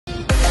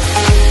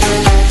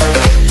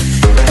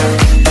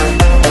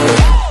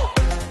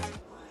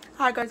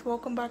Hi guys,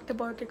 welcome back to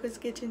Buttercream's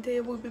Kitchen.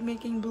 Today we'll be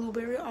making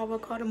blueberry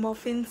avocado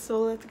muffins,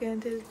 so let's get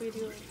into this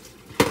video.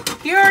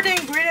 Here are the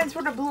ingredients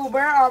for the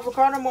blueberry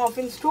avocado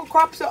muffins. 2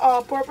 cups of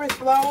all-purpose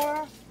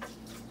flour,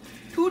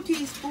 2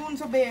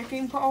 teaspoons of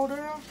baking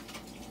powder,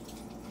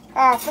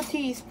 half a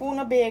teaspoon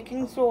of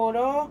baking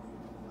soda,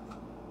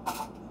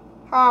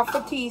 half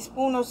a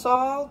teaspoon of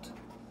salt,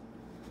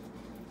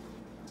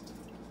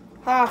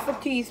 half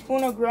a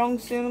teaspoon of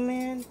ground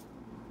cinnamon,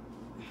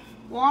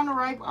 1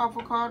 ripe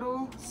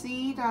avocado,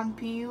 seed and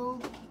peel,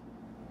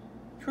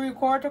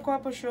 3/4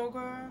 cup of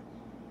sugar,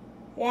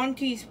 1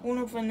 teaspoon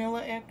of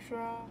vanilla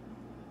extra,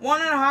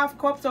 1.5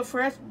 cups of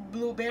fresh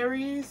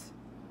blueberries,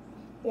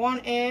 1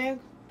 egg,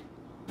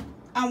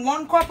 and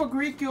 1 cup of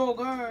Greek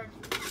yogurt.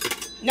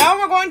 Now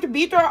we're going to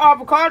beat our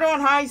avocado on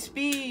high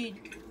speed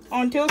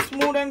until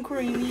smooth and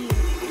creamy.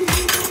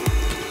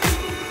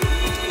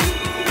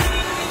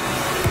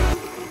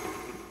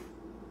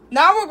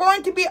 Now we're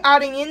going to be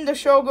adding in the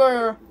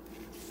sugar.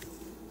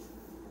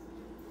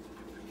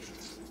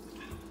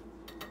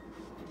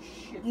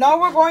 Now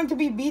we're going to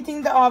be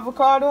beating the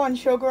avocado and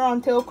sugar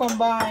until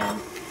combined.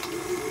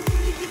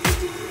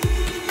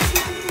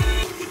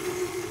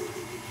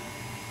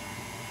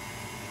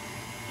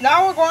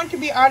 Now we're going to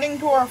be adding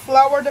to our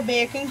flour the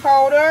baking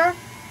powder,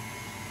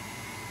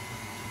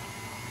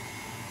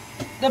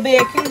 the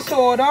baking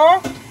soda,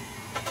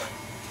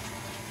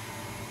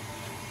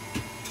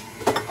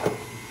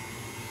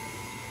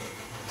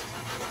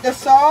 the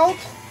salt,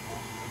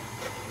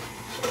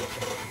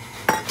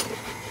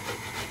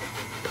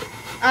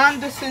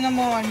 and the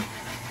cinnamon,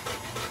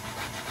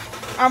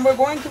 and we're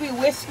going to be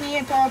whisking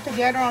it all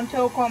together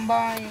until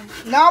combined.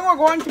 Now we're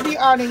going to be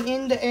adding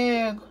in the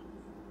egg.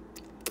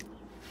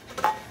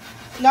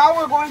 Now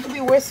we're going to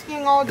be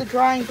whisking all the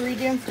dry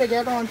ingredients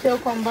together until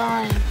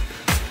combined.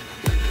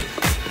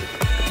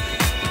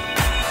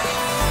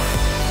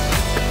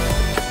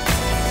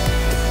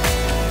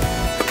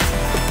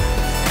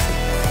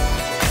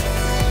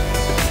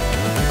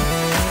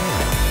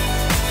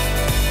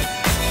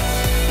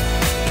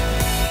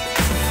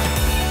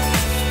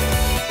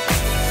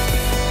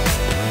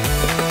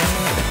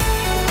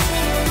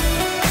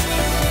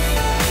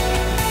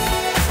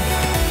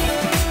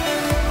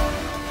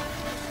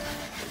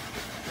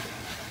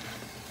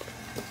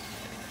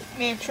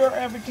 Make sure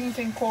everything's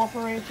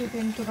incorporated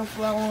into the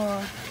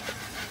flour.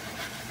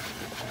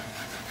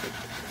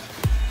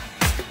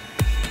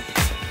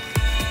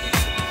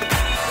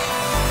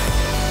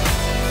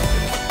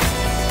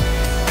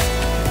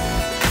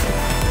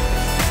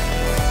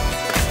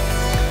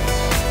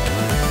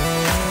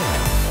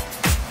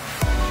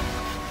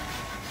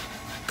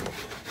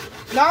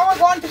 Now we're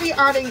going to be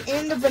adding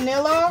in the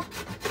vanilla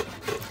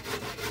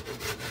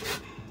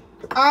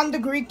and the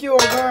Greek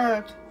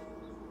yogurt.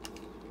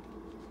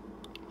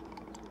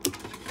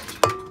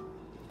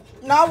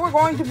 Now we're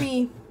going to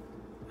be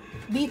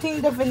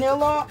beating the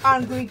vanilla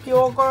and Greek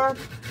yogurt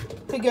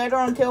together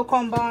until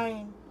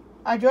combined.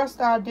 I just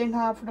added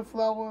half the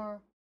flour.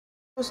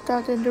 Just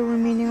added the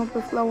remaining of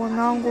the flour.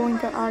 Now I'm going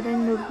to add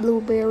in the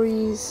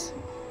blueberries.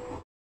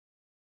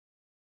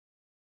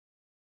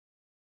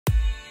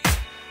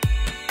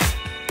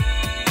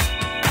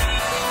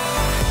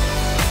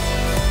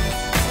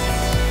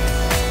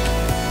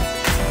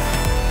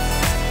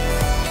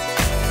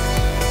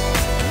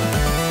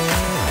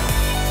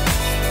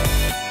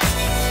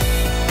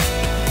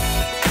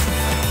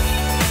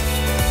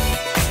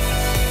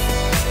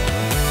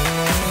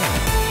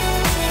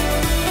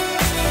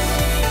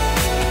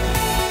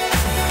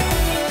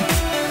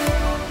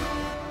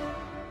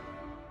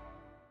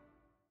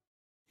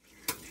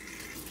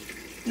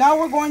 Now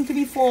we're going to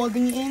be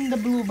folding in the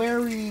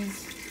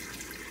blueberries.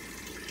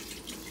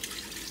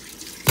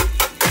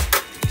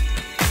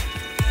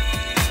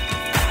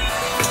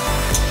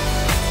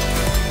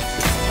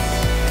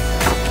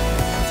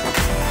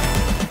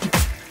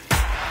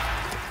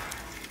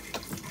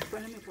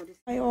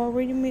 I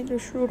already made the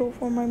strudel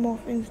for my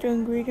muffins. The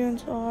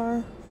ingredients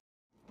are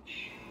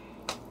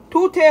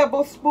 2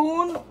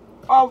 tablespoons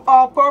of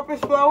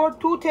all-purpose flour,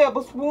 2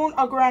 tablespoons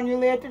of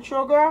granulated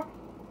sugar,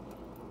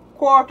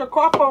 1/4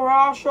 cup of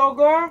raw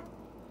sugar,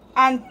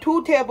 and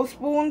 2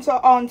 tablespoons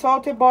of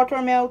unsalted butter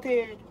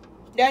melted.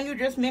 Then you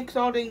just mix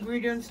all the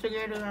ingredients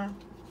together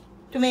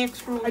to make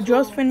strudel. I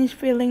just finished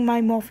filling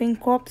my muffin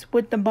cups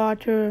with the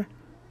batter.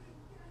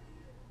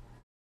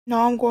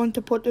 Now I'm going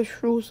to put the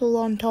strudel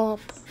on top.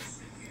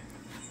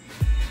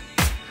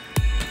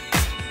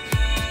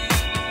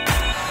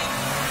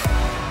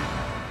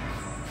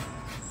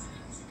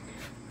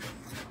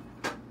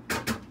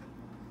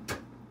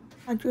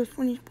 I just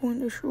finished putting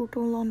the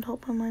strudel on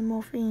top of my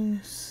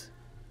muffins.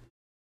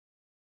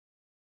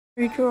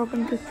 Reach your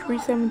oven to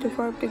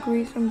 375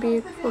 degrees and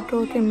bake for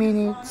 30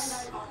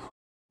 minutes.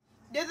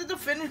 This is the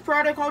finished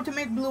product, how to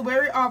make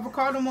blueberry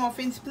avocado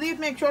muffins. Please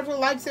make sure to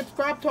like,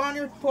 subscribe, turn on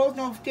your post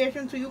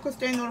notifications so you can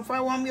stay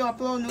notified when we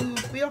upload new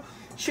video.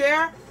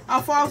 Share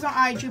and follow us on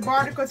IG,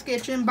 Buttercream's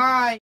Kitchen. Bye.